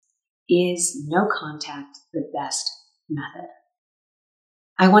Is no contact the best method?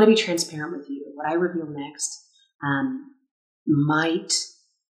 I want to be transparent with you. What I reveal next might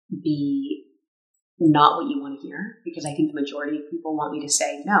be not what you want to hear, because I think the majority of people want me to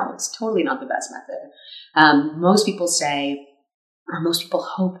say, no, it's totally not the best method. Most people say, or most people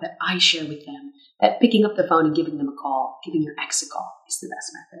hope that I share with them that picking up the phone and giving them a call, giving your ex a call, is the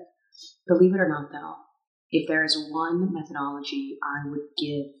best method. Believe it or not, though, if there is one methodology I would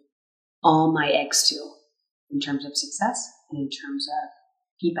give all my eggs to in terms of success and in terms of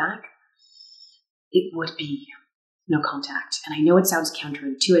feedback, it would be no contact. And I know it sounds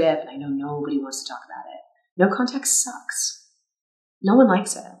counterintuitive, and I know nobody wants to talk about it. No contact sucks. No one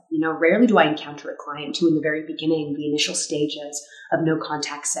likes it. Rarely do I encounter a client who in the very beginning, the initial stages of no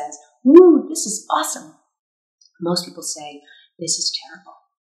contact says, woo, this is awesome. Most people say, this is terrible.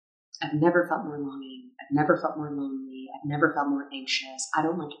 I've never felt more longing. I've never felt more lonely. I've never felt more anxious. I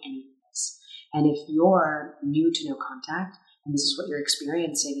don't like any of this. And if you're new to no contact, and this is what you're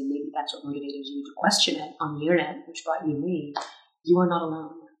experiencing, and maybe that's what motivated you to question it on the internet, which brought you to me, you are not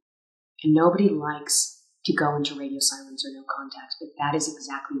alone. And nobody likes to go into radio silence or no contact, but that is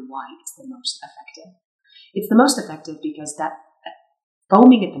exactly why it's the most effective. It's the most effective because that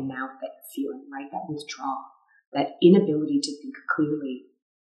foaming at the mouth that you're feeling, right, that withdrawal, that inability to think clearly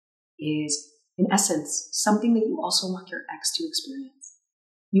is, in essence, something that you also want your ex to experience.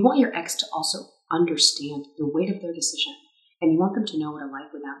 You want your ex to also understand the weight of their decision, and you want them to know what a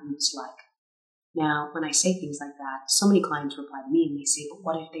life without you is like. Now, when I say things like that, so many clients reply to me and they say, but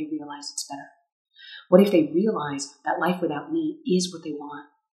what if they realize it's better? What if they realize that life without me is what they want,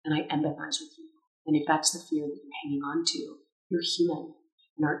 and I empathize with you? And if that's the fear that you're hanging on to, you're human,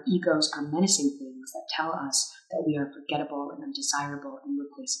 and our egos are menacing things that tell us that we are forgettable and undesirable and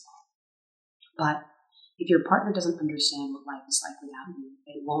replaceable. But if your partner doesn't understand what life is like without you,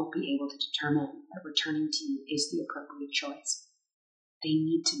 they won't be able to determine that returning to you is the appropriate choice. They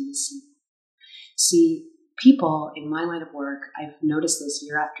need to miss you. See, people in my line of work, I've noticed this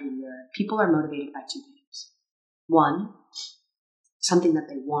year after year, people are motivated by two things. One, something that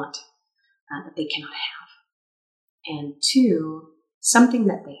they want that they cannot have. And two, something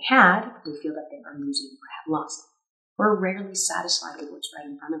that they had, but they feel that they are losing or have lost. We're rarely satisfied with what's right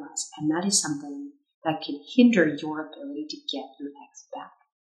in front of us, and that is something that can hinder your ability to get your ex back,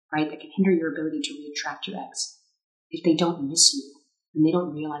 right? That can hinder your ability to reattract your ex. If they don't miss you, and they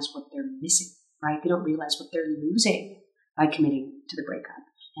don't realize what they're missing, right? They don't realize what they're losing by committing to the breakup.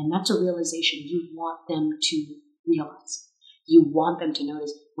 And that's a realization you want them to realize. You want them to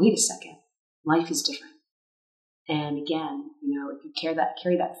notice, wait a second, life is different. And again, if you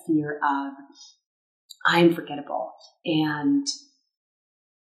carry that fear of, I'm forgettable, and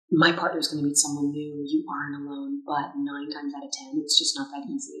my partner's going to meet someone new, you aren't alone, but 9 times out of 10, it's just not that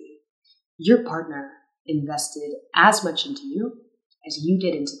easy. Your partner invested as much into you as you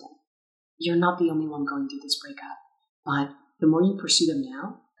did into them. You're not the only one going through this breakup, but the more you pursue them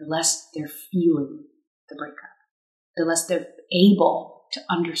now, the less they're feeling the breakup, the less they're able to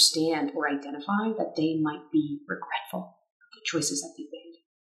understand or identify that they might be regretful of the choices that they made.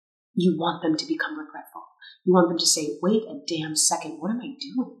 You want them to become regretful. You want them to say, wait a damn second, what am I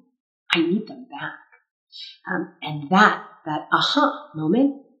doing? I need them back. And that aha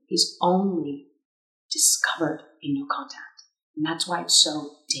moment is only discovered in no contact. And that's why it's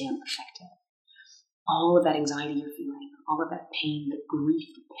so damn effective. All of that anxiety you're feeling, all of that pain, the grief,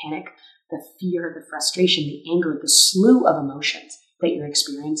 the panic, the fear, the frustration, the anger, the slew of emotions that you're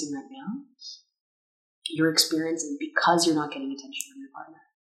experiencing right now, you're experiencing because you're not getting attention from your partner.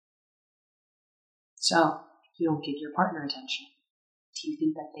 So, if you don't give your partner attention, do you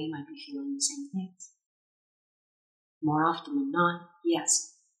think that they might be feeling the same things? More often than not,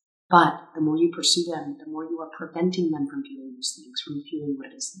 yes. But the more you pursue them, the more you are preventing them from feeling those things, from feeling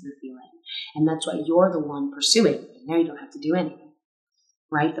what it is that you're feeling. And that's why you're the one pursuing. Now you don't have to do anything,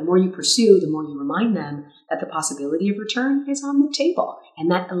 right? The more you pursue, the more you remind them that the possibility of return is on the table.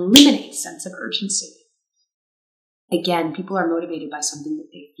 And that eliminates sense of urgency. Again, people are motivated by something that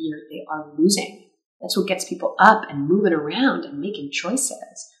they fear they are losing. That's what gets people up and moving around and making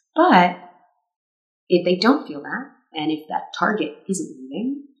choices. But if they don't feel that, and if that target isn't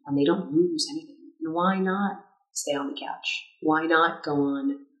moving, and they don't lose anything, then why not stay on the couch? Why not go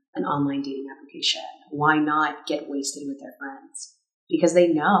on an online dating application? Why not get wasted with their friends? Because they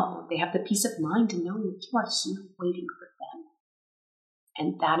know, they have the peace of mind to know that you are here waiting for them.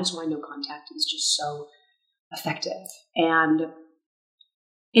 And that is why no contact is just so effective. And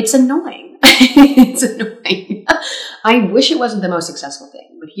it's annoying. It's annoying. I wish it wasn't the most successful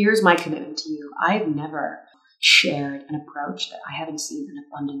thing, but here's my commitment to you. I've never shared an approach that I haven't seen an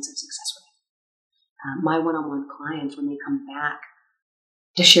abundance of success with. My one-on-one clients, when they come back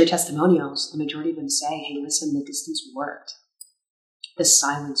to share testimonials, the majority of them say, hey, listen, the distance worked. The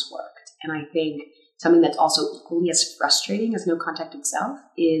silence worked. And I think something that's also equally as frustrating as no contact itself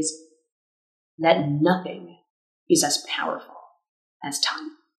is that nothing is as powerful as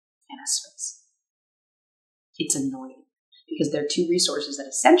time and as space. It's annoying because they're two resources that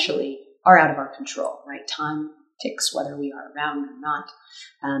essentially are out of our control, right? Time ticks whether we are around or not.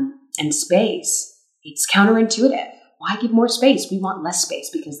 And space, it's counterintuitive. Why give more space? We want less space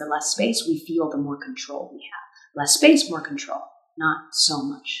because the less space we feel, the more control we have. Less space, more control. Not so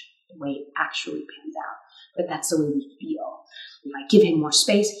much the way it actually pans out, but that's the way we feel. If I give him more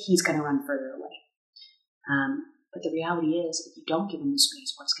space, he's going to run further away. But the reality is, if you don't give him the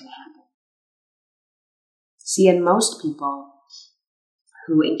space, what's going to happen? See, and most people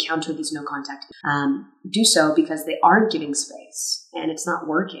who encounter these no contact do so because they aren't giving space and it's not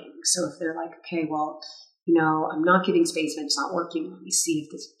working. So if they're like, okay, well, I'm not giving space and it's not working, let me see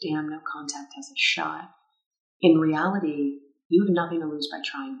if this damn no contact has a shot. In reality, you have nothing to lose by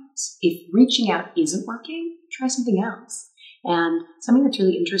trying this. If reaching out isn't working, try something else. And something that's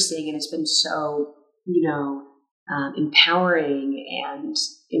really interesting and it's been so, empowering and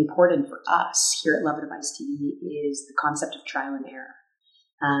important for us here at Love Advice TV is the concept of trial and error.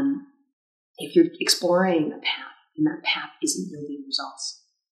 If you're exploring a path and that path isn't yielding results,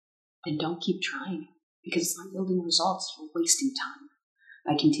 then don't keep trying because it's not yielding results. You're wasting time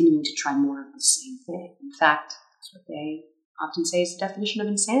by continuing to try more of the same thing. In fact, that's what they often say is the definition of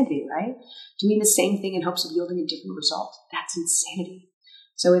insanity, right? Doing the same thing in hopes of yielding a different result. That's insanity.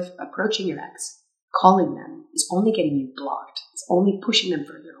 So if approaching your ex, calling them, is only getting you blocked, it's only pushing them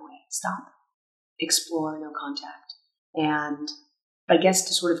further away, stop. Explore no contact. And I guess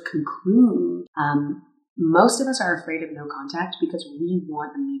to sort of conclude, most of us are afraid of no contact because we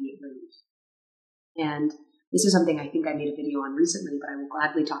want immediate relief. And this is something I think I made a video on recently, but I will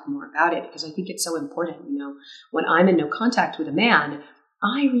gladly talk more about it because I think it's so important. When I'm in no contact with a man,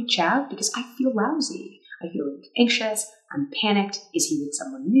 I reach out because I feel lousy. I feel anxious. I'm panicked. Is he with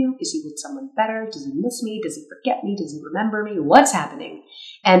someone new? Is he with someone better? Does he miss me? Does he forget me? Does he remember me? What's happening?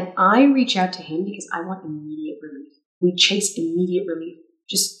 And I reach out to him because I want immediate relief. We chase immediate relief,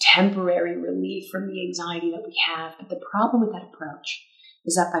 just temporary relief from the anxiety that we have. But the problem with that approach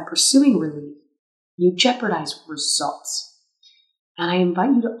is that by pursuing relief, you jeopardize results. And I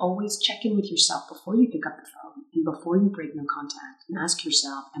invite you to always check in with yourself before you pick up the phone and before you break no contact and ask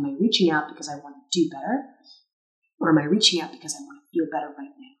yourself, am I reaching out because I want to do better? Or am I reaching out because I want to feel better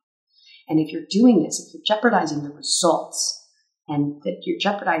right now? And if you're doing this, if you're jeopardizing the results and that you're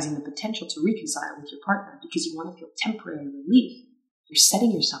jeopardizing the potential to reconcile with your partner because you want to feel temporary relief, you're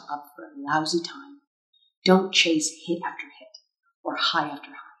setting yourself up for a lousy time. Don't chase hit after hit or high after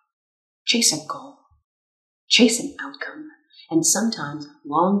high. Chase a goal. Chase an outcome. And sometimes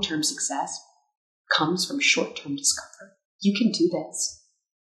long-term success comes from short-term discomfort. You can do this.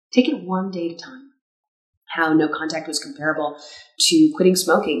 Take it one day at a time. How no contact was comparable to quitting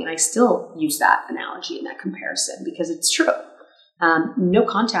smoking. And I still use that analogy and that comparison because it's true. No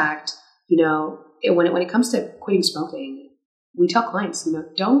contact, when it comes to quitting smoking, we tell clients,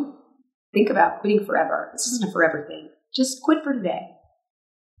 don't think about quitting forever. This isn't a forever thing. Just quit for today.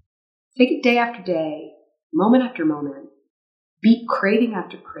 Take it day after day, moment after moment. Beat craving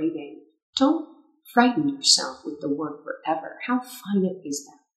after craving. Don't frighten yourself with the word forever. How finite is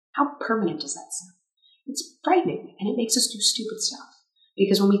that? How permanent does that sound? It's frightening, and it makes us do stupid stuff.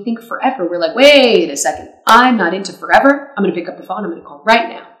 Because when we think forever, we're like, wait a second, I'm not into forever. I'm going to pick up the phone. I'm going to call right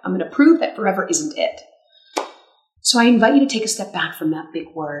now. I'm going to prove that forever isn't it. So I invite you to take a step back from that big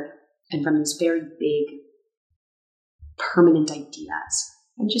word and from these very big, permanent ideas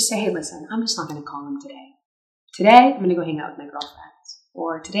and just say, hey, listen, I'm just not going to call him today. Today, I'm going to go hang out with my girlfriends.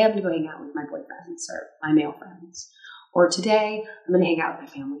 Or today, I'm going to go hang out with my boyfriends or my male friends. Or today, I'm going to hang out with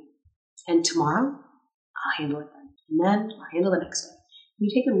my family. And tomorrow, I'll handle it then. And then I'll handle the next day. You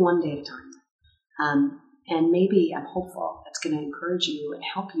take it one day at a time. And maybe I'm hopeful that's going to encourage you and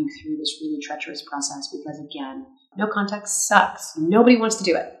help you through this really treacherous process because, again, no contact sucks. Nobody wants to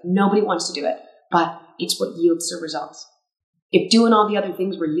do it. Nobody wants to do it. But it's what yields the results. If doing all the other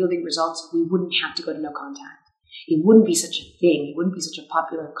things were yielding results, we wouldn't have to go to no contact. It wouldn't be such a thing. It wouldn't be such a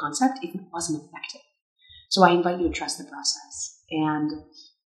popular concept if it wasn't effective. So I invite you to trust the process. And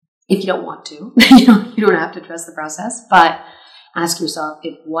if you don't want to, you don't have to trust the process, but ask yourself,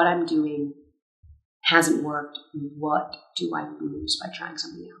 if what I'm doing hasn't worked, what do I lose by trying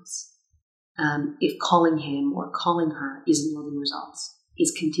something else? If calling him or calling her isn't yielding results,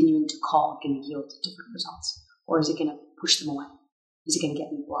 is continuing to call going to yield different results? or is it going to push them away? Is it going to get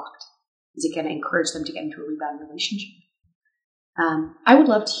them blocked? Is it going to encourage them to get into a rebound relationship? I would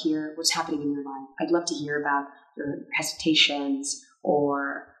love to hear what's happening in your life. I'd love to hear about your hesitations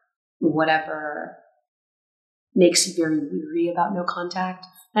or whatever makes you very weary about no contact.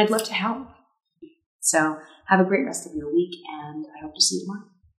 And I'd love to help. So have a great rest of your week, and I hope to see you tomorrow.